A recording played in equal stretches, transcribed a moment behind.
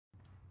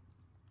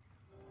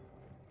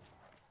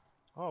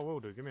Oh, I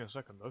will do. Give me a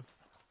second though.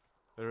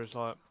 There is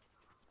like...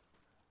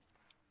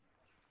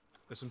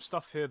 There's some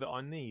stuff here that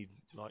I need,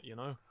 like, you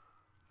know?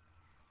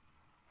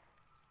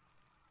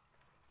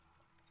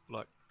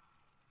 Like,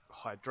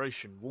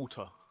 hydration,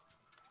 water.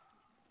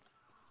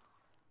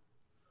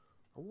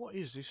 What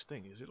is this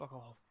thing? Is it like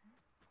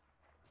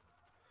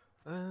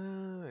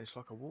a... it's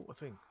like a water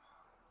thing.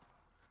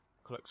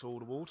 Collects all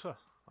the water.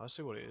 I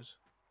see what it is.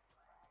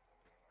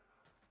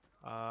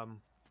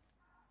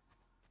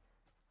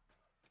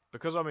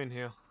 Because I'm in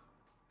here,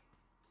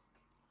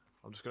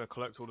 I'm just going to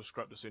collect all the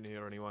scrap that's in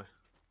here anyway.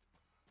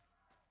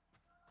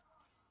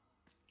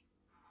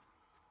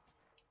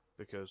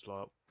 Because,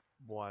 like,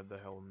 why the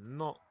hell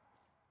not?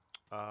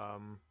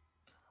 Come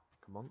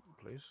on,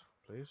 please,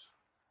 please.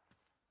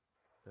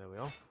 There we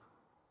are.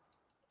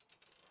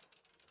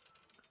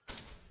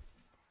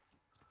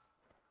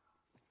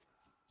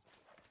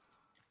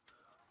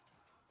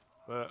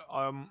 But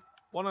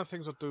one of the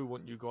things I do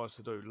want you guys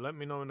to do, let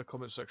me know in the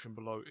comment section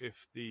below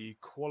if the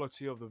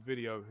quality of the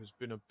video has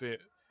been a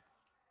bit,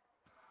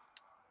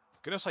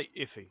 I'm gonna say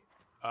iffy.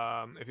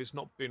 If it's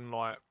not been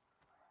like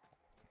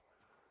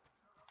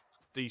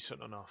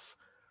decent enough,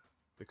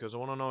 because I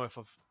want to know if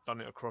I've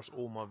done it across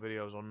all my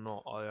videos or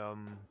not. I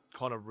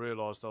kind of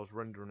realised I was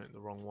rendering it the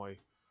wrong way.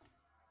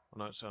 I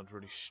know it sounds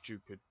really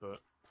stupid, but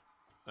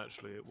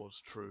actually it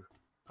was true.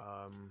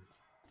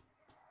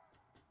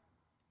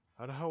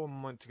 How the hell am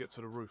I meant to get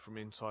to the roof from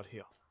inside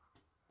here?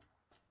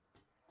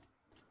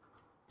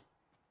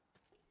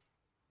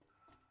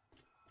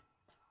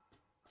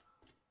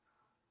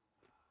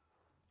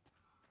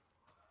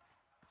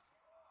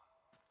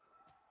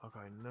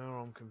 Okay, now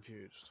I'm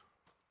confused.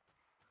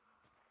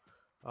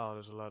 Oh,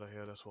 there's a ladder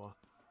here, that's why.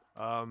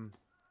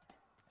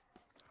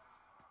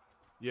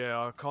 Yeah,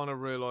 I kind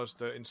of realised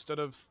that instead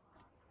of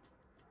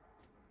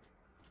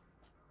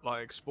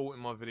like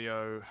exporting my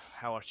video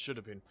how I should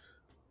have been,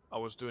 I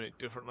was doing it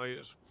differently,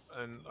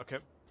 and I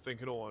kept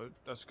thinking, oh,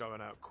 that's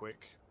going out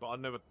quick. But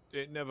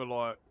it never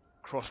like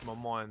crossed my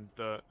mind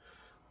that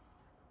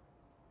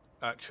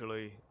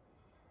actually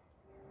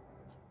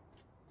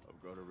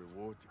I've got a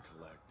reward to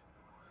collect.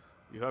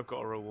 you have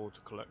got a reward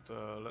to collect.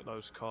 Let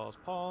those cars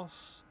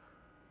pass.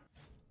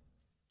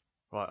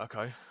 Right,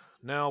 okay.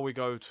 Now we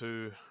go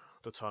to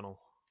the tunnel.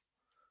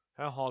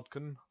 How hard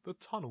can the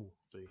tunnel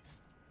be?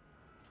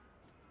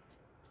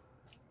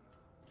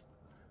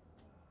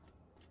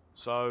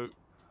 So,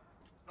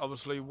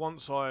 obviously,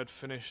 once I'd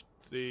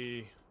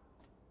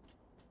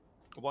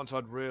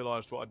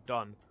realised what I'd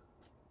done,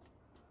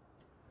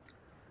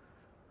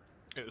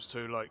 it was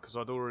too late because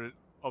I'd already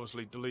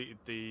obviously deleted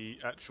the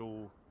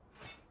actual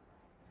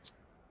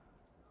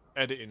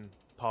editing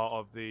part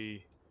of the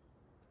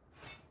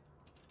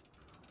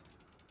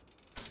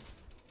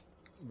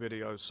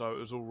video, so it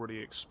was already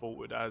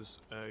exported as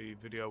a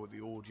video with the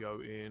audio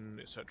in,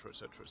 etc,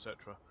 etc,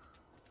 etc.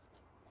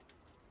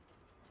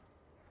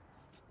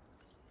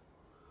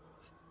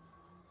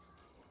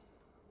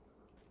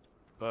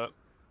 But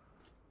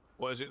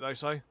what is it they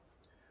say?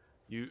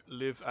 You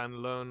live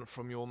and learn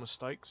from your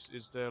mistakes.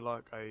 Is there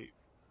like a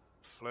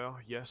flare?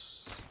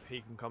 Yes,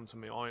 he can come to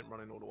me. I ain't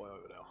running all the way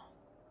over there.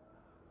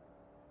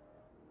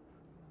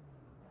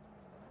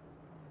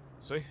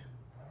 See?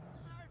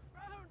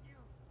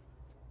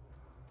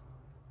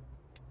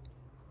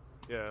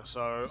 Yeah,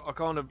 so I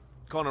kind of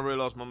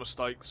realised my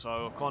mistake,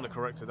 so I kind of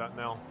corrected that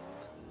now.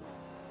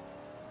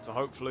 So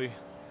hopefully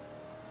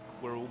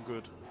we're all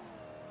good.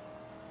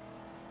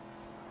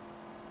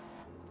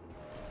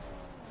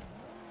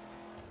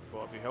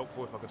 But it'd be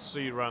helpful if I could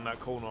see around that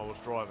corner I was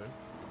driving.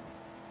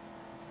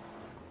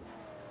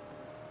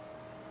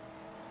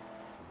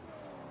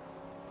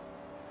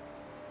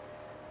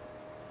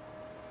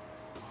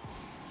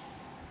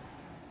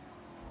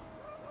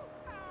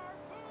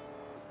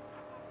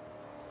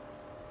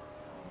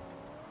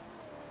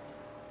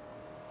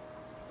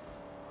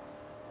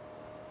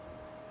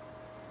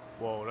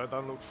 Whoa, that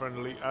don't look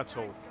friendly at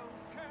all.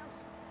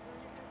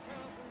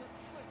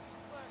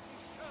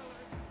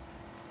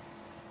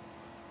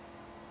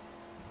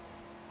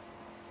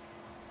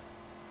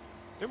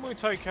 Didn't we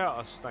take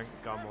out a stank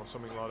gun or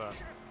something like that?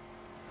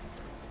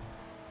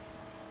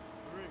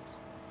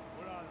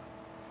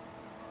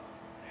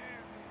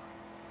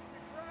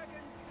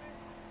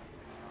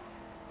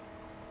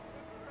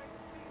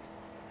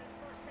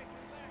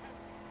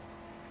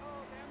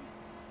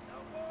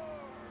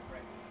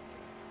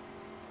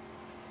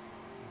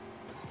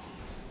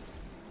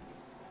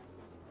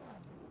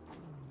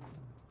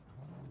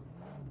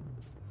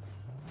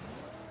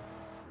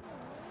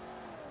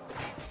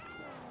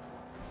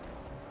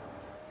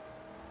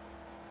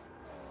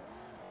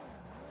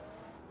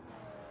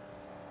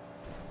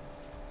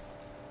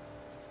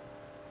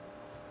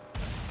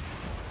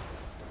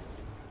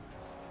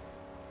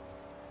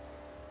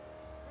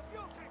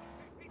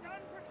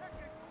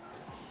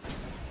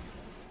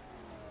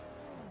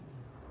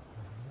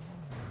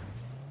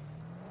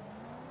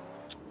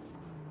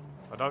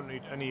 I don't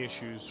need any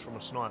issues from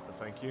a sniper,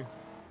 thank you.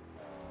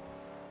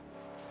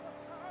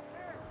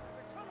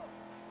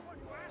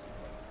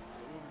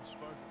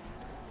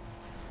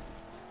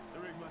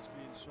 must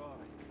be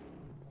inside.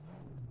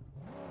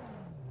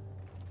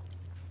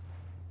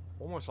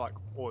 Almost like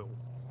oil.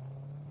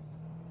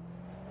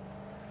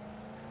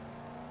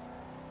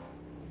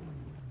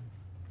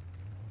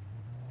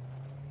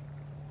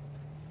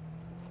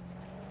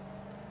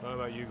 I don't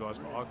know about you guys,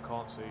 but I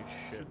can't see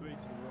shit. Should be to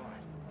the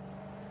right.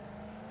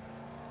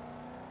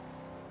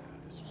 Yeah,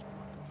 this was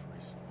blocked off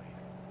recently.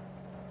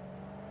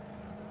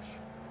 Ambush.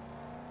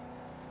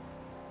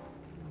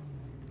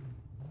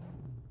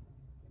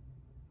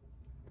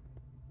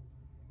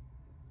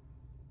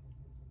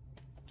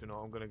 Do you know,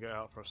 I'm gonna get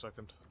out for a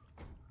second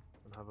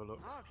and have a look.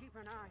 I'll keep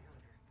an eye on her.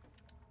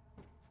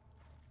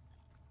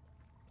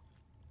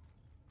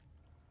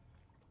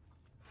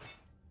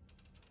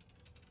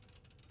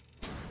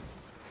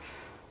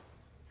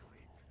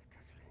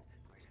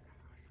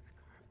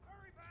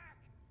 Hurry back!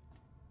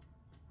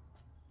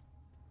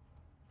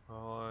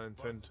 I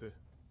intend to.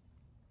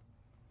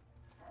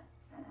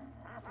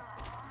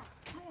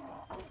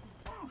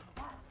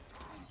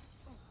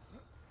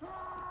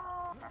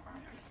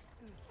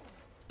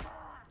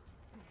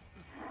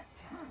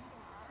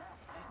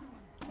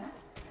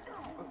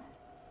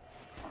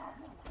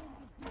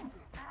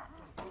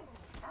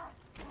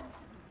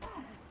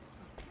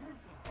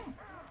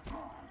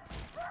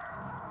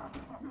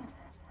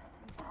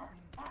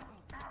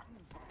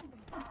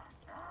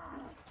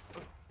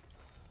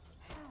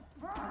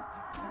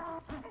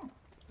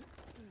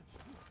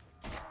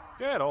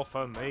 Get off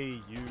of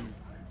me, you.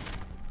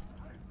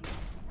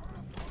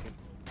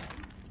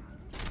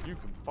 You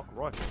can fuck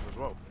right off as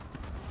well.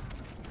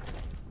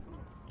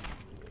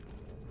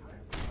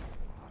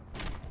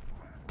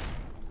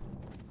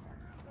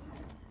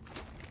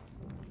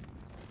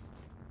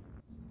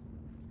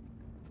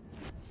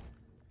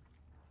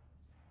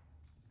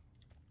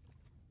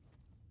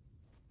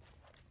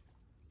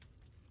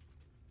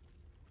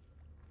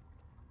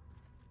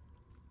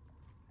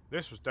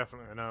 This was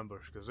definitely an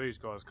ambush because these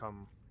guys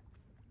come.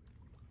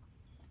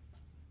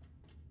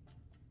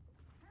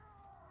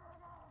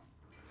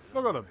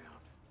 Look at him.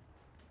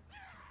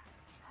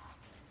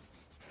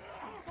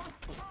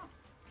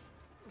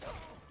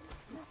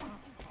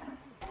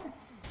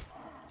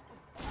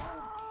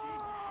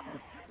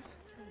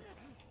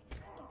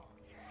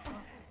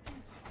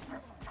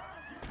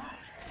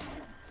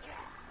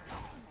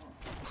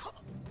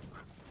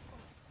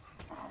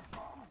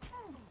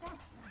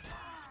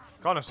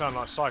 Kind of sound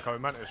like Psycho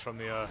Mantis from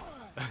the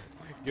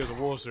Gears of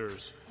War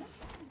series.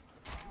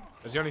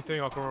 It's the only thing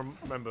I can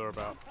remember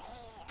about.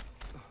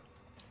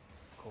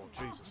 Oh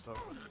Jesus, that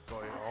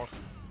got it hard.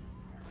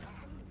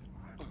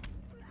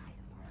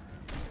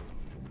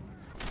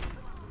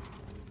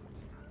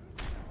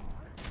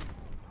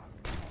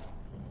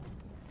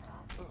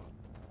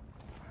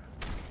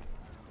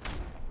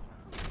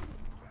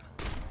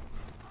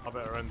 I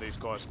better end these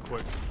guys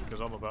quick because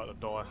I'm about to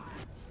die.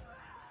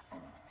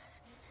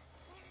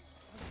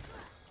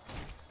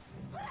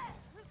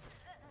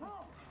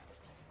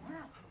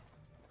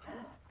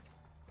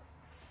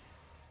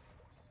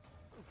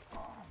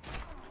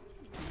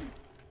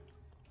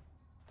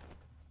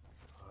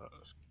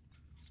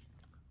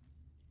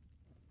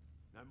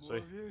 More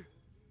of you?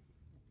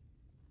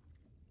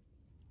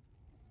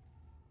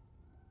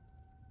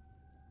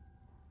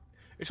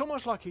 It's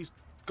almost like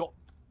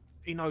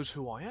he knows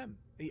who I am.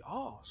 He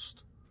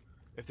asked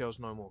if there was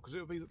no more, because it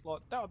would be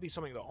like, that would be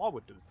something that I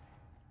would do.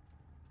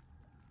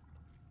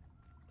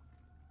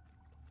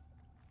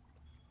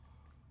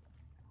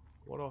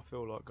 What I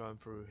feel like going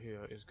through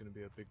here is going to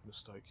be a big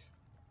mistake.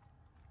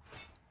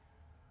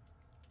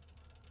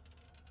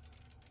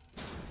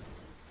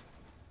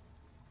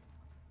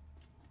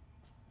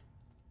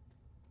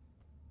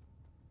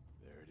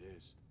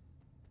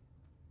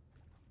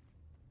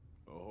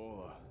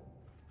 Oh,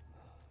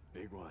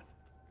 big one.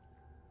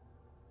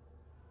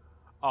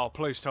 Oh,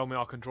 please tell me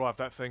I can drive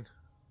that thing.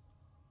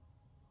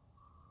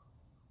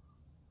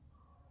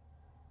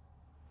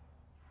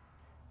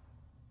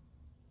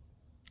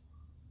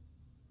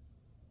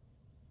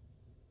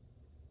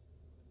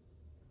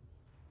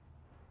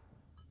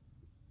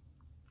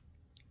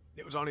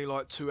 It was only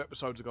like 2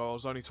 episodes ago I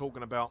was only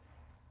talking about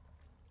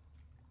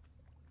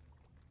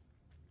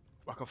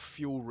like a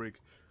fuel rig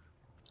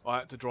I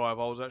had to drive.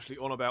 I was actually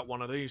on about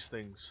one of these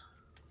things.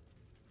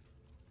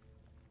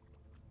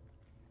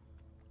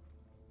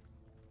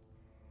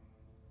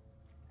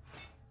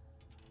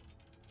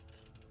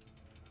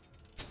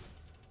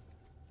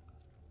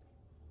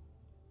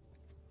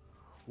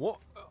 What?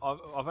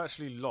 I've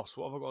actually lost.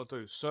 What have I got to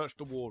do? Search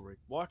the war rig.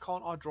 Why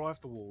can't I drive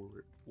the war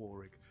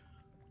rig?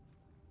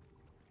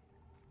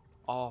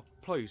 Oh,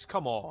 please,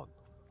 come on.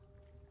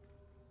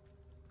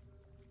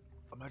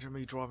 Imagine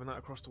me driving that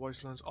across the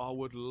wastelands. I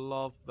would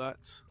love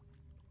that.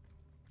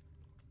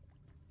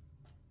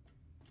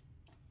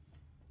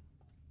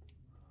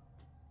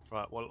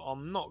 Right, well,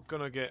 I'm not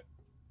gonna get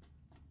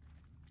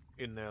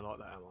in there like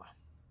that, am I?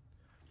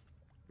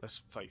 Let's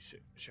face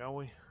it, shall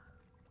we?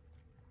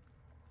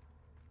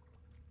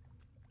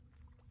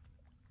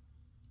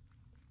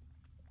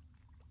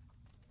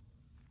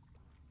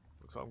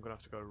 Looks like I'm gonna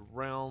have to go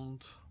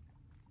round.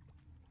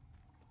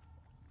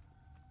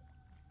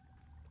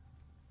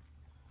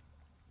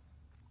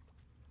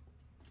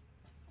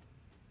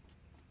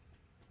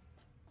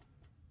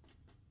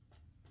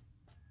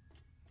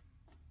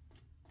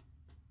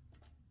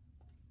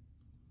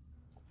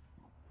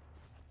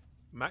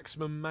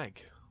 Maximum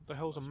mag. What the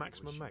hell's a Must be what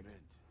maximum she mag? meant.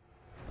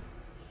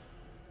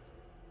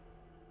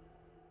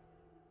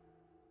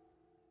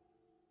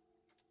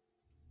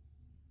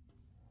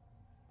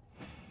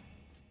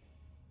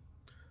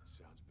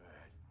 Sounds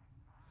bad.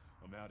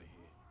 I'm out of here.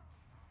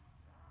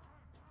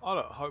 Oh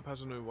look, Hope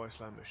has a new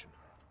wasteland mission.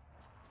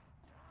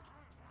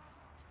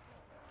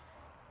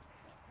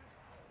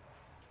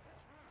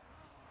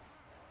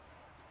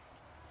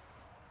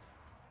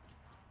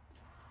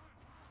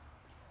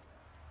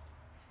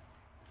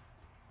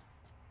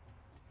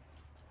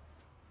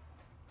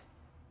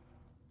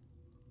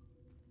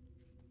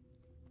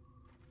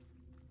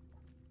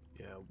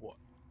 Yeah,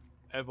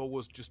 whatever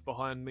was just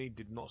behind me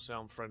did not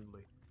sound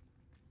friendly.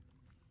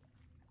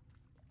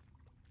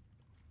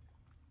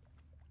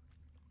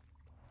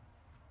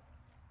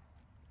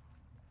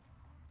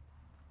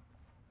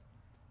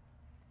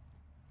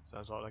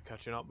 Sounds like they're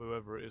catching up with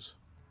whoever it is.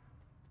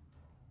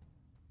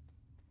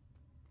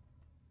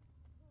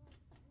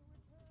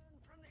 Return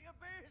from the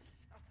abyss.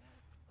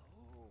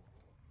 Oh,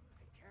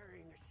 and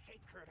carrying a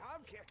sacred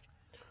object,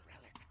 a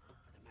relic for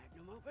the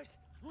Magnum Opus.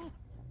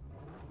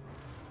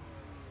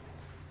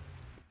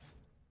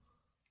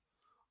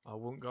 I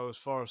wouldn't go as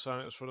far as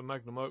saying it's for the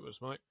Magnum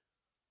Opus, mate.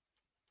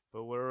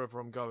 But wherever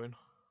I'm going.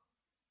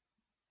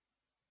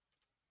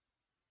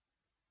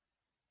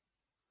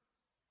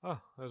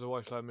 Ah, there's a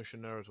wasteland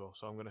mission there as well,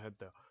 so I'm going to head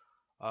there.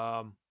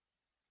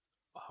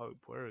 Hope,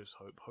 where is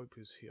Hope? Hope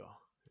is here.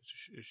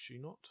 Is she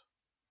not?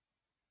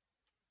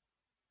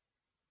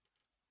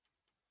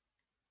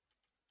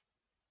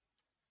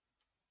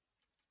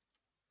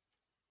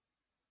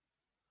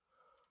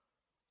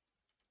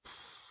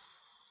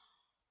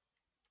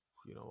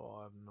 You know what,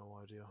 I have no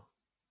idea.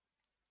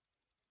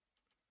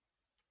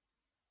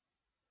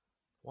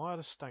 Why are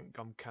the stank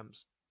gum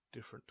camps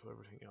different to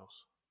everything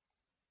else?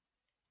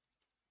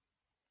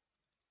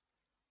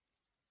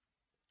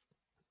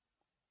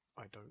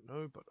 I don't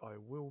know, but I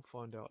will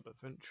find out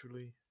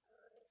eventually.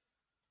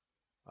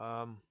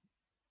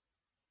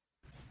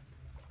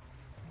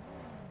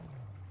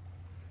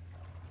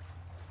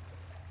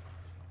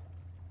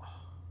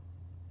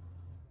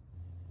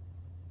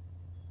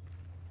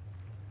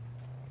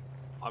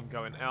 I'm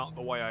going out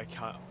the way I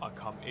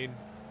come in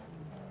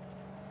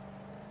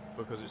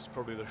because it's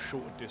probably the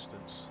shorter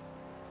distance.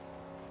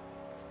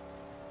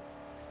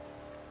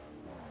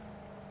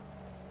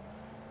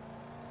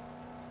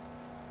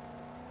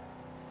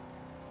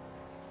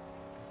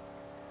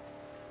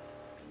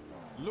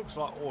 Looks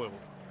like oil.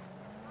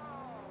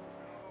 Oh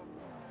no!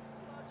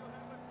 Sludge will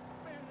have us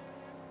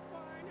spinning and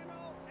whining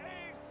all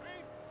day,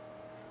 Saint.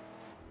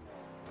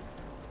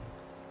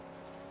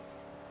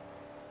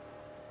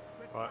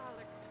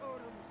 Metallic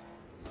totems,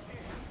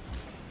 scared,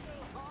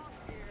 still hot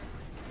here.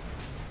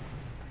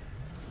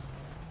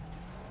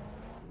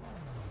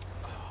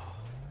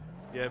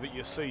 Yeah, but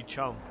you see,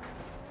 chum,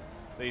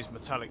 these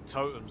metallic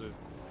totems,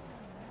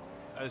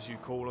 as you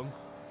call them,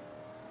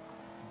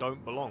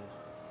 don't belong.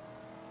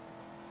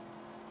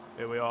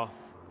 Here we are,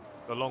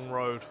 the long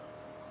road.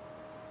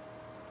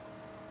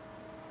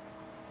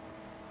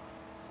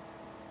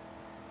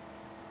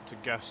 To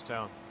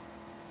Gastown,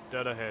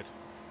 dead ahead.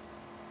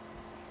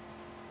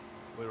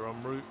 We're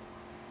en route.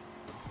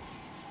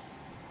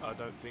 I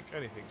don't think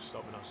anything's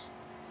stopping us.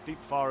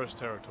 Deep Forest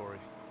territory.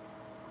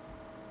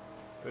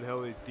 Who the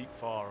hell is Deep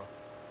Fara?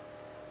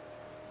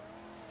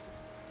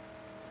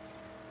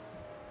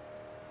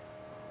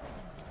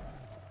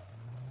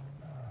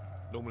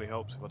 Normally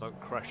helps if I don't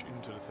crash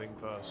into the thing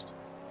first.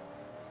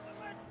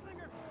 The lead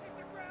slinger, hit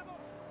the gravel.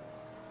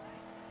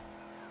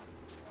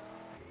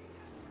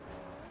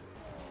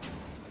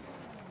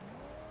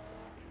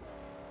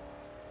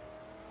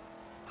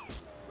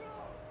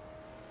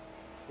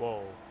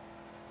 Whoa.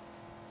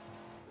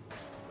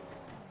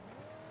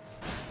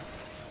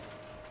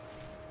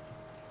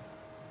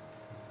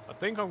 I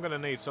think I'm going to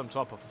need some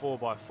type of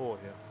 4x4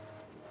 here.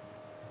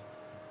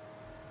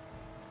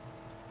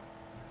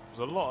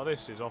 Because a lot of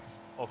this is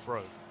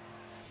off-road.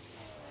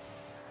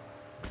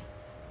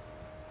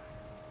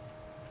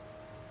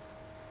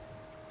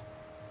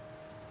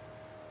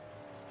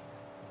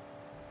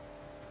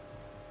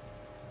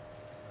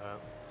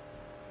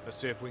 Let's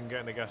see if we can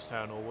get into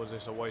Gastown, or was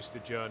this a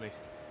wasted journey?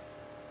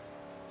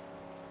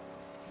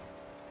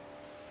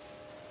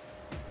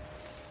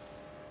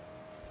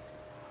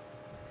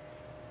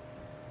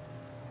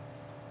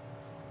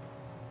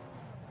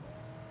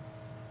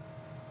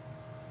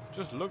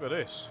 Just look at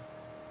this.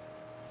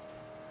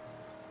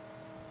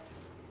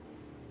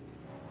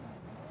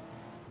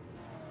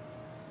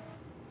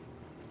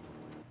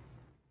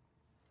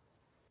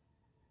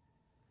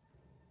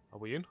 Are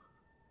we in?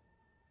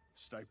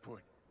 Stay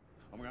put.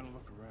 I'm gonna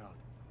look around.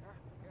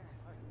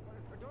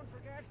 But don't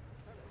forget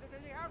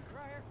the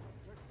outcrier,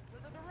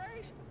 the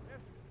race.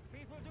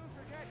 People do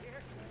forget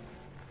here.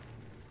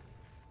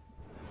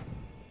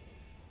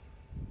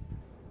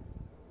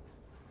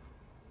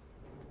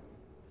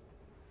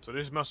 So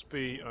this must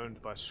be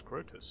owned by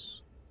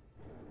Scrotus.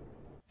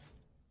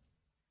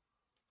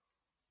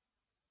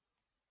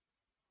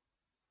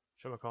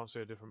 Shame I can't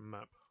see a different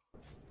map.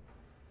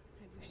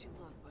 I'd Wish you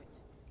luck, but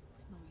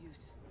it's no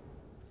use.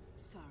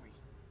 Sorry.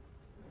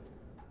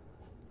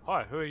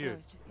 Hi, who are I you?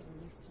 was just getting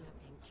used to not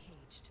being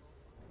caged.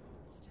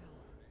 Still.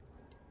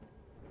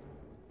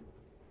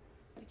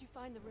 Did you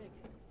find the rig?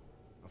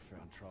 I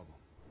found trouble.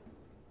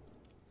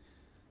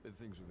 But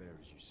things were there,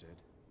 as you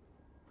said.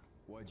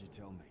 Why'd you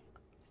tell me?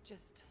 It's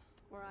just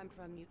where I'm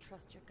from, you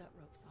trust your gut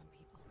ropes on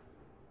people.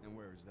 And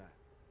where is that?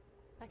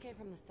 I came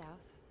from the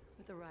south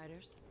with the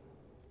riders.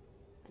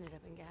 Ended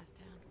up in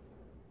Gastown.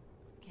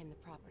 Became the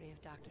property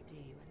of Dr. D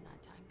when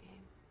that time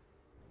came.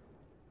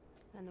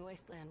 Then the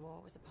Wasteland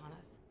War was upon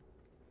us.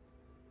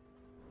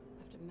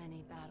 After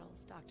many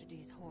battles, Dr.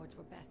 D's hordes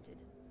were bested.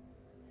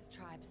 His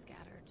tribe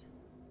scattered.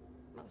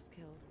 Most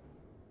killed.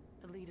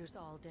 The leaders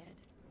all dead.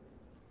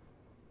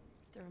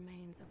 The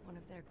remains of one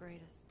of their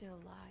greatest still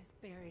lies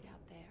buried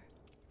out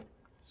there.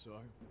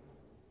 So?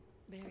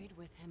 Buried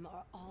with him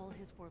are all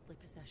his worldly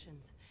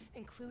possessions,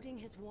 including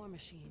his war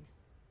machine.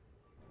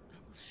 I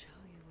will show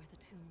you where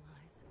the tomb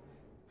lies.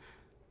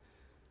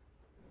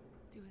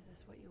 Do with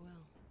this what you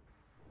will.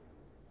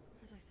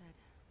 As I said,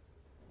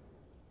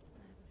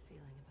 I have a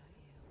feeling about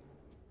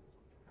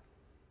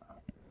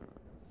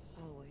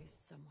you. Always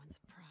someone's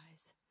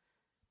prize.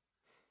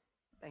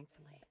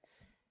 Thankfully,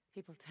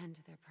 people tend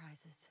to their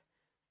prizes.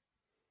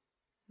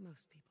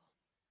 Most people.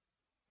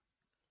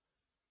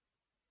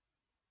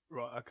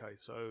 Right, okay,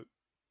 so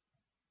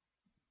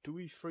do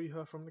we free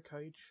her from the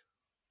cage?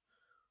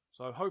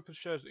 So Hope has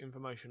shared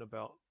information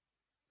about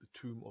the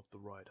tomb of the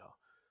rider,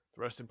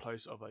 the resting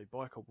place of a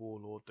biker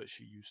warlord that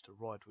she used to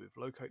ride with.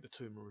 Locate the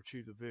tomb and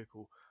retrieve the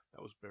vehicle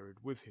that was buried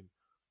with him.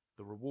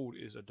 The reward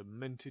is a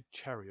demented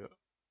chariot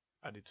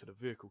added to the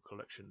vehicle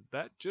collection.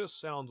 That just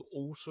sounds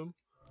awesome.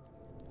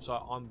 So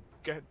I'm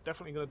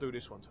definitely going to do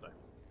this one today.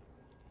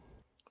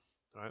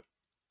 Alright.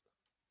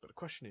 But the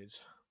question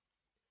is,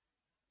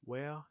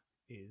 where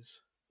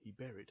is he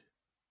buried?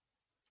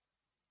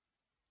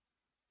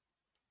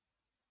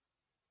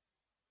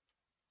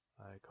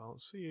 I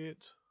can't see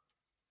it.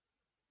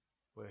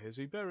 Where is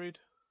he buried?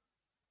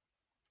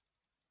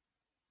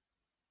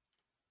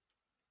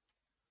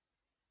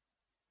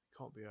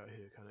 Can't be out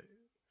here, can it?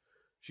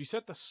 She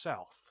said the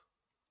south.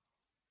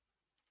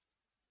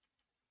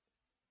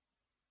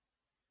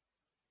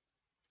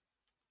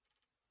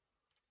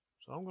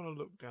 So I'm going to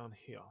look down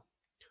here.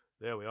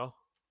 There we are.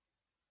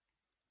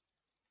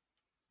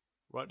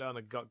 Right down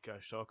the gut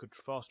gash, so I could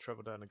fast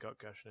travel down the gut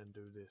gash and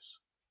then do this.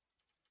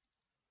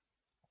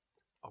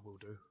 I will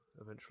do,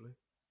 eventually.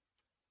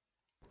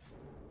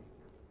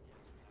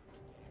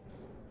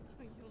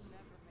 You'll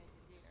never make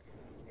it here.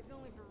 It's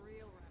only for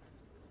real runners.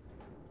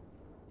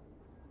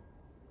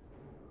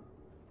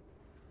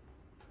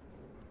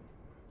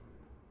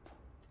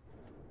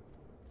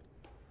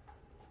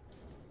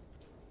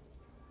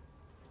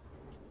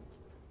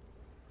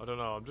 I don't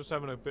know, I'm just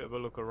having a bit of a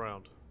look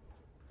around.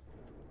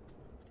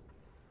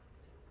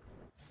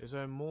 Is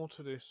there more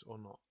to this or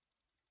not?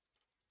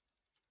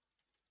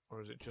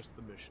 Or is it just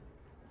the mission?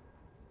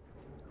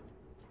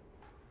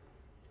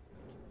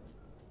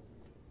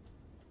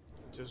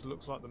 It just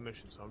looks like the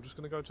mission, so I'm just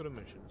going to go to the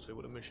mission and see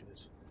what the mission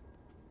is.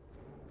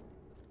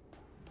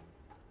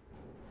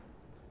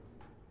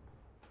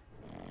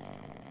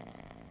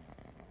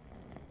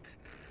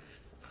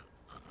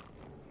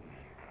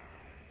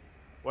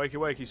 Wakey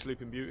wakey,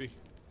 Sleeping Beauty.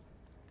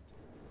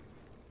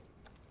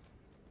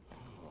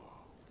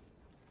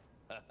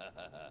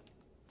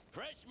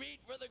 Fresh meat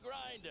for the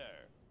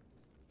grinder.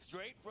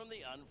 Straight from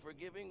the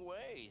unforgiving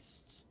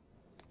wastes.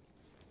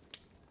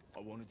 I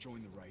want to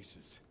join the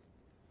races.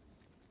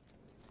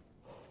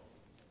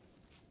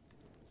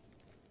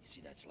 You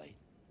see that slate?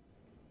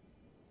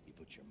 You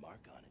put your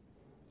mark on it.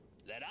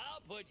 Then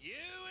I'll put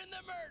you in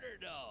the murder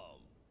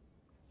dome.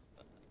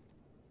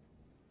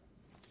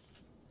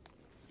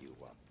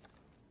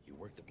 You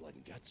work the blood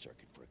and gut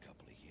circuit for a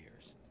couple of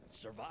years.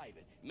 Survive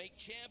it, make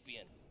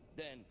champion.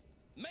 Then,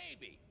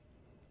 maybe,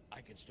 I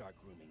can start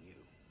grooming you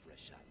for a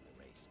shot in the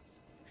races.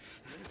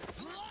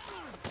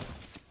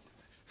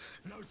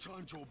 No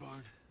time,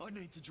 Jawbone. I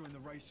need to join the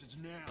races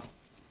now.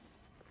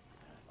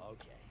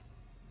 Okay.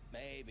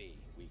 Maybe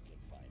we can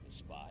find a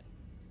spot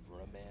for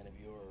a man of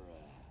your,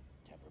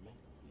 temperament.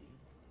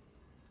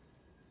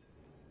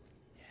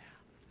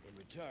 Yeah. In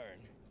return,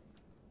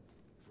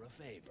 for a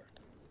favor.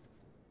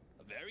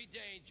 A very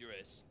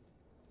dangerous,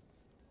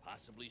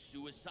 possibly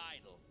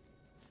suicidal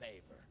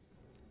favor.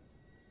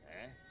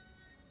 Huh?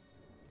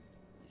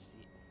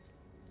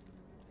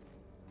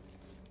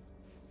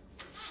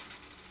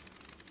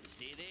 You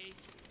see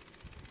these?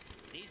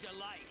 These are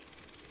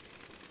lighties.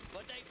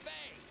 But they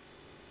fade.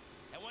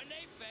 And when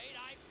they fade,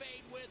 I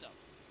fade with them.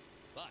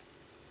 But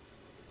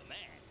if a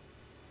man,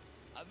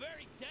 a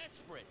very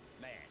desperate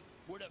man,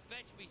 were to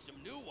fetch me some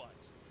new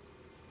ones,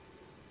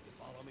 you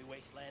follow me,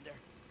 Wastelander?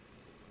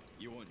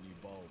 You want new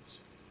bulbs?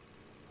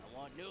 I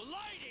want new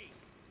lighties!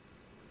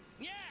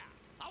 Yeah!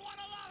 I want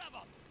a lot of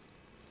them!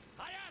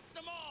 I asked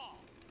them all!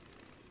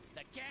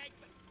 The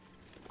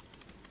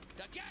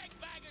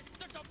gangbangers,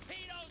 the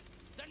torpedoes,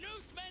 the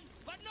newsmen,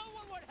 but no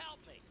one would help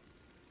me!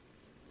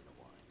 You know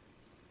why?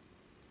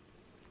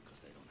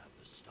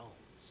 the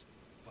stones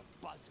for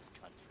Buzzard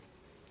Country.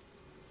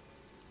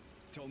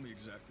 Tell me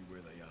exactly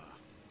where they are.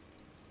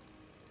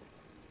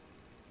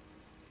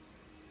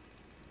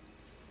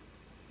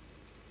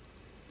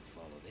 You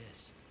follow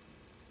this,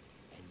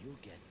 and you'll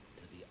get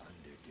to the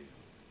Underdune.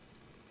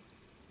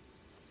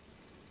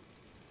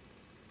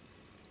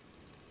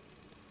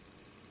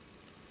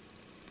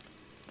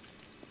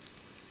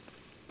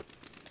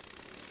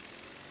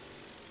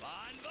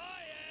 Bon voyage!